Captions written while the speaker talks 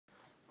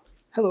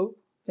Hello,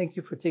 thank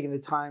you for taking the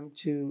time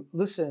to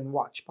listen and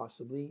watch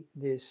possibly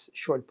this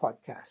short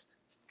podcast.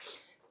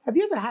 Have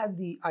you ever had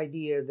the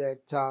idea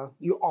that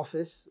your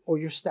office or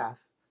your staff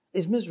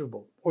is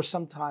miserable or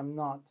sometimes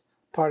not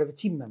part of a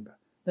team member?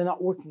 They're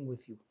not working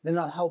with you. They're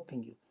not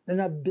helping you. They're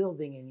not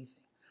building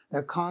anything.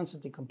 They're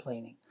constantly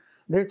complaining.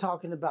 They're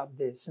talking about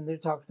this and they're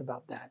talking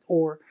about that.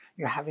 Or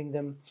you're having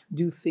them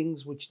do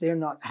things which they're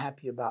not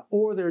happy about.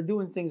 Or they're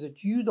doing things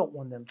that you don't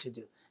want them to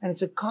do. And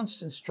it's a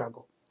constant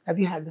struggle. Have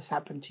you had this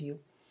happen to you?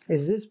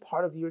 Is this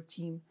part of your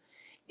team?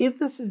 If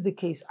this is the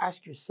case,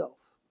 ask yourself,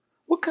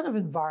 what kind of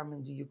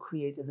environment do you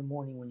create in the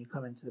morning when you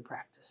come into the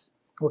practice?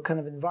 What kind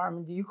of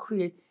environment do you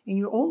create in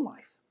your own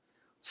life?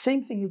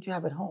 Same thing that you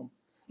have at home.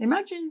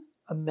 Imagine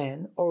a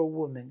man or a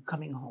woman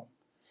coming home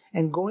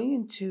and going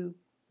into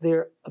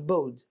their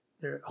abode,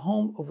 their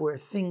home of where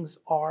things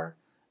are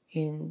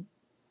in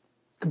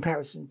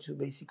comparison to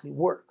basically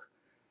work.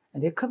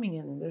 And they're coming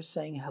in and they're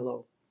saying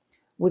hello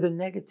with a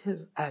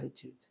negative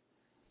attitude.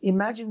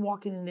 Imagine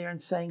walking in there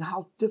and saying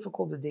how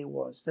difficult the day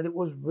was, that it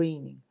was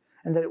raining,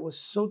 and that it was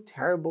so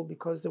terrible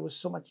because there was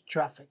so much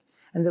traffic,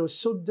 and that it was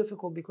so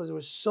difficult because there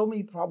were so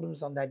many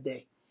problems on that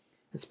day.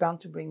 It's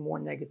bound to bring more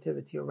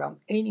negativity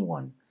around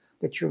anyone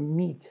that you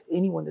meet,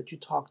 anyone that you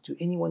talk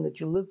to, anyone that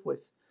you live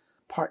with.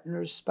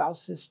 Partners,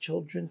 spouses,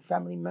 children,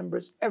 family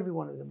members, every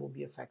one of them will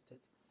be affected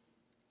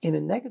in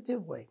a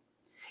negative way.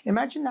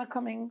 Imagine that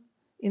coming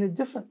in a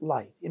different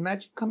light.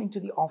 Imagine coming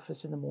to the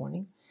office in the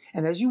morning,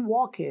 and as you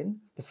walk in,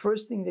 the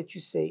first thing that you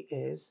say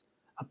is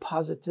a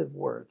positive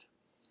word.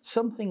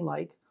 Something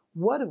like,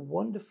 what a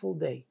wonderful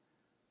day.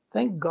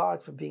 Thank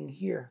God for being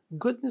here.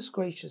 Goodness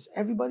gracious,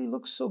 everybody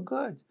looks so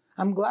good.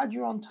 I'm glad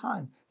you're on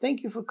time.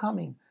 Thank you for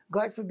coming.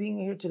 Glad for being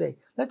here today.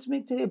 Let's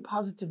make today a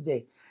positive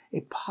day. A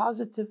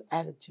positive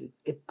attitude,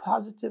 a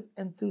positive,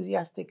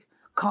 enthusiastic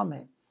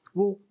comment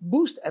will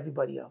boost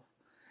everybody up.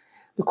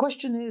 The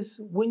question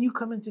is, when you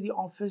come into the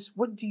office,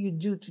 what do you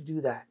do to do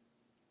that?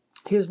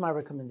 Here's my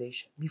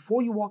recommendation.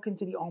 Before you walk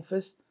into the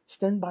office,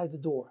 stand by the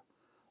door.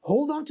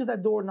 Hold on to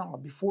that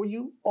doorknob before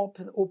you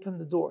open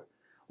the door,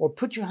 or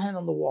put your hand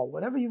on the wall,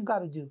 whatever you've got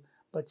to do,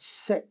 but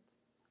set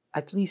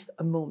at least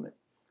a moment.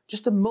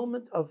 Just a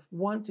moment of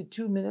 1 to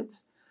 2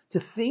 minutes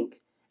to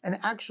think and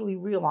actually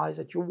realize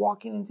that you're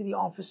walking into the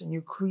office and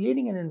you're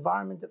creating an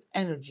environment of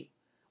energy.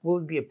 Will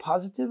it be a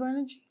positive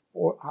energy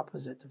or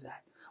opposite of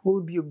that? Will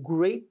it be a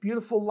great,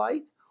 beautiful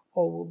light,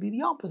 or will it be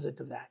the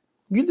opposite of that?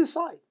 You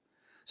decide.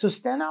 So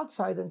stand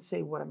outside and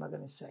say, what am I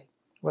going to say?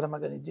 What am I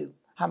going to do?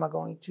 How am I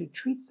going to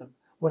treat them?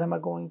 What am I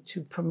going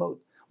to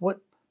promote?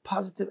 What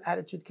positive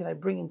attitude can I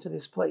bring into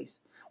this place?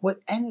 What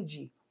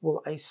energy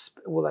will I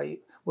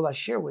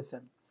share with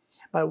them?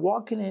 By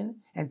walking in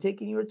and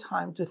taking your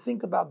time to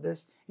think about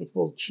this, it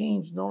will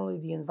change not only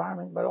the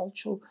environment, but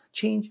also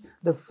change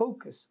the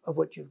focus of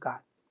what you've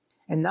got.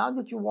 And now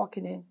that you're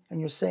walking in and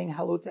you're saying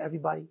hello to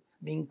everybody,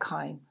 being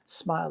kind,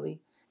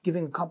 smiley,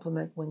 giving a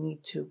compliment when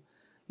need to,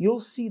 you'll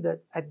see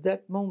that at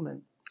that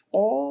moment,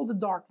 all the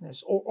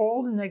darkness or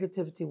all the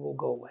negativity will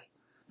go away.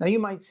 Now you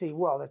might say,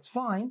 well, that's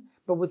fine,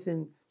 but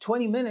within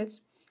 20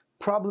 minutes,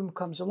 problem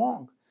comes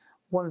along.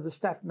 One of the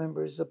staff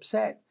members is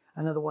upset.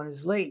 Another one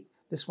is late.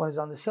 This one is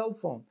on the cell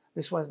phone.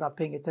 This one is not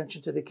paying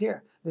attention to the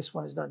care. This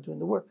one is not doing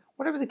the work.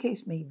 Whatever the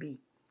case may be,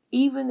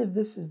 even if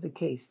this is the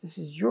case, this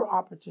is your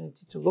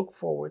opportunity to look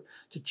forward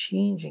to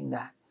changing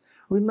that.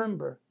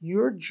 Remember,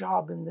 your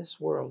job in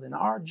this world, and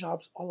our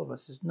jobs, all of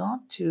us, is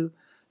not to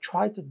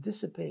try to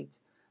dissipate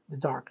the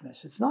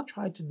darkness. It's not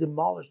trying to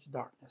demolish the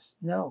darkness.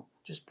 No,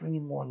 just bring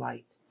in more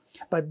light.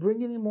 By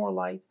bringing in more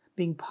light,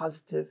 being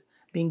positive,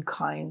 being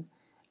kind,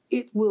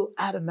 it will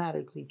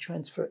automatically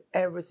transfer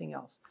everything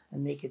else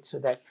and make it so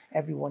that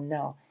everyone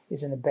now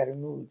is in a better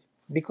mood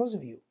because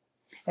of you.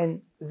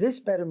 And this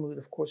better mood,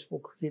 of course, will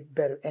create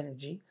better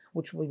energy,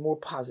 which will be more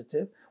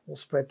positive, will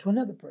spread to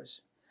another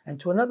person and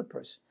to another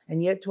person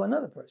and yet to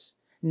another person.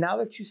 Now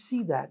that you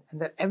see that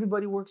and that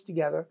everybody works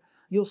together,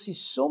 you'll see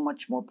so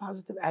much more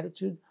positive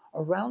attitude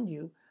around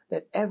you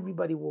that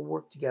everybody will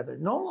work together,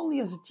 not only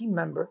as a team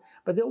member,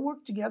 but they'll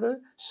work together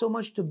so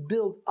much to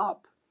build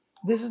up.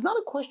 This is not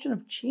a question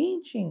of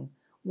changing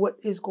what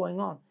is going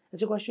on.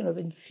 It's a question of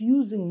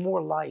infusing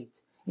more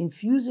light,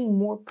 infusing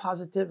more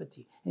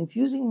positivity,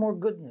 infusing more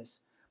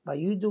goodness. By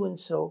you doing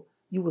so,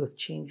 you will have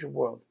changed your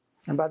world.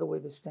 And by the way,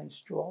 this stands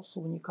true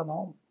also when you come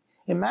home.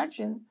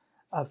 Imagine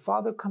a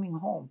father coming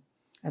home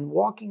and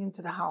walking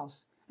into the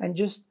house and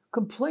just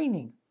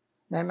complaining.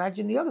 Now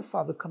imagine the other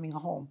father coming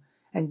home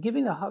and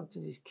giving a hug to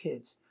these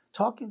kids,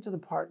 talking to the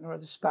partner or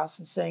the spouse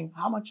and saying,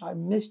 how much I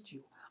missed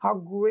you. How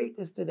great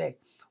is today.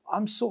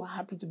 I'm so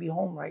happy to be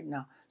home right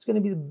now. It's going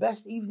to be the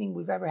best evening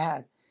we've ever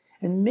had.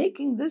 And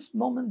making this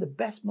moment the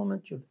best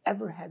moment you've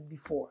ever had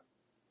before.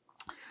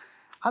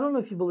 I don't know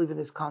if you believe in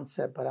this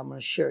concept, but I'm going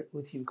to share it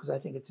with you because I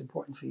think it's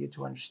important for you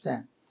to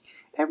understand.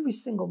 Every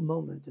single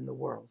moment in the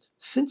world,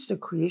 since the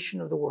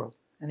creation of the world,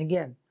 and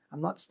again,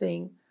 I'm not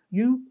saying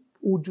you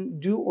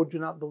do or do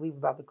not believe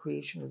about the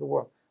creation of the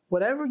world.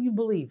 Whatever you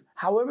believe,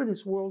 however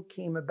this world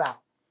came about,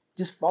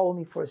 just follow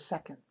me for a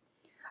second.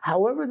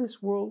 However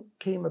this world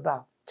came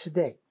about,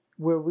 today,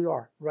 where we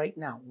are right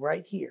now,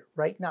 right here,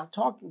 right now,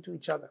 talking to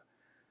each other.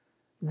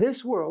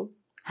 This world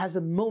has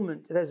a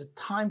moment, it has a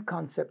time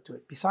concept to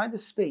it. Beside the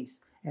space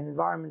and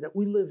environment that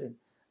we live in,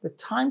 the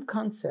time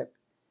concept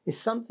is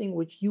something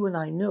which you and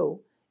I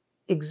know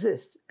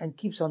exists and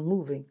keeps on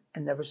moving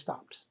and never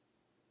stops.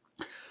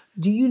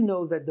 Do you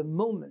know that the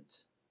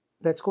moment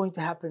that's going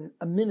to happen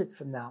a minute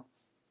from now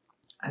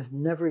has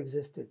never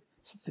existed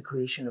since the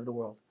creation of the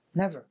world?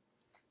 Never.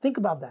 Think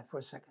about that for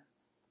a second.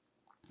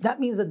 That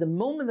means that the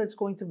moment that's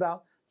going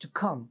to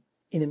come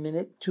in a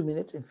minute, 2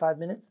 minutes, in 5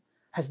 minutes,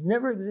 has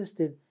never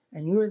existed,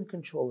 and you're in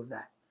control of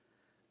that.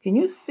 Can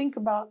you think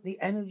about the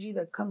energy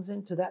that comes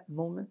into that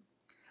moment?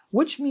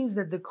 Which means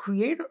that the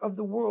creator of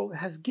the world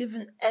has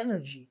given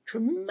energy,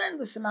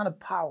 tremendous amount of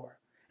power,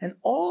 and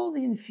all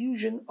the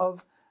infusion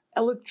of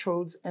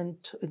electrodes and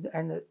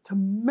a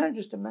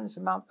tremendous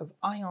amount of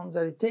ions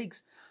that it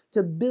takes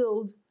to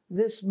build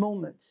this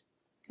moment.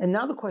 And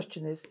now the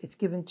question is, it's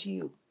given to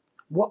you.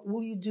 What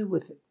will you do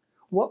with it?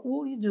 What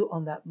will you do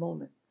on that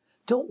moment?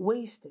 Don't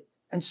waste it,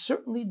 and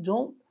certainly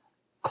don't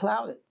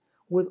cloud it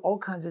with all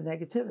kinds of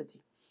negativity.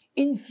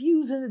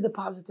 Infuse into the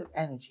positive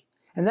energy,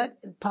 and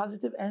that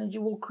positive energy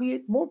will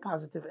create more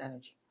positive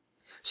energy.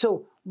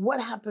 So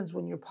what happens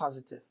when you're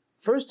positive?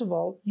 First of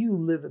all, you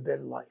live a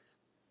better life.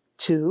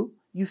 2,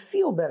 you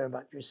feel better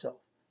about yourself.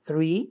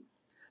 3,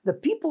 the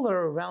people that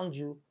are around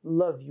you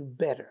love you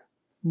better,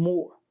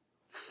 more.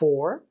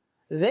 4,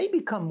 they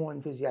become more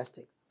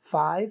enthusiastic.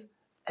 5,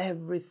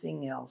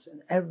 everything else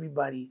and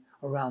everybody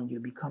around you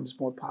becomes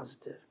more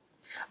positive.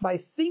 By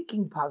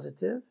thinking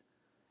positive,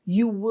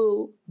 you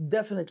will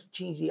definitely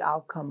change the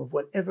outcome of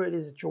whatever it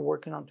is that you're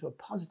working on to a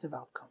positive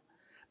outcome.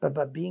 But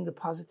by being a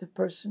positive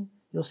person,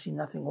 you'll see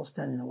nothing will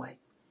stand in the way.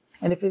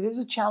 And if it is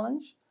a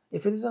challenge,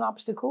 if it is an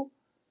obstacle,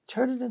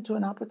 turn it into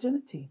an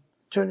opportunity.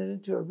 Turn it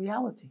into a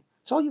reality.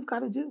 That's all you've got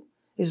to do,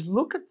 is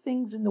look at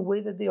things in the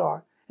way that they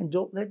are and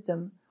don't let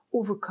them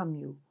overcome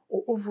you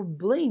or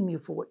over-blame you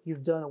for what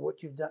you've done or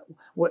what you've done,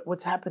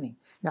 what's happening.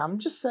 Now, I'm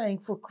just saying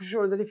for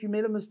sure that if you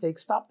made a mistake,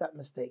 stop that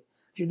mistake.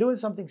 If you're doing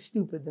something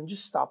stupid, then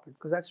just stop it,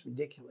 because that's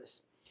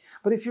ridiculous.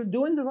 But if you're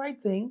doing the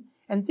right thing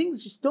and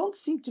things just don't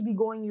seem to be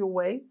going your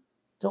way,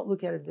 don't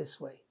look at it this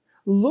way.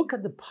 Look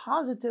at the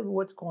positive of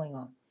what's going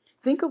on.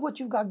 Think of what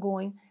you've got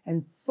going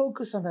and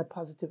focus on that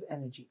positive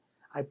energy.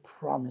 I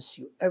promise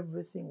you,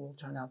 everything will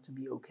turn out to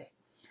be okay.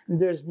 And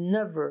there's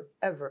never,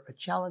 ever a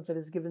challenge that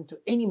is given to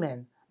any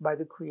man by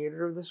the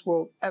creator of this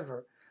world,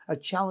 ever, a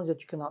challenge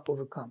that you cannot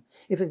overcome.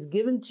 If it's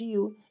given to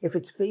you, if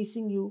it's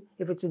facing you,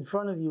 if it's in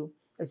front of you,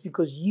 it's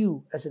because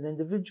you, as an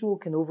individual,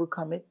 can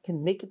overcome it,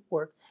 can make it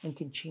work, and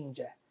can change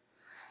that.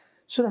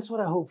 So that's what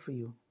I hope for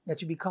you,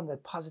 that you become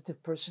that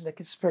positive person that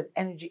can spread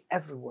energy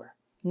everywhere.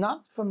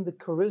 Not from the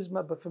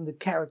charisma, but from the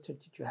character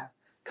that you have.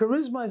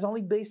 Charisma is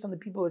only based on the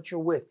people that you're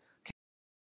with.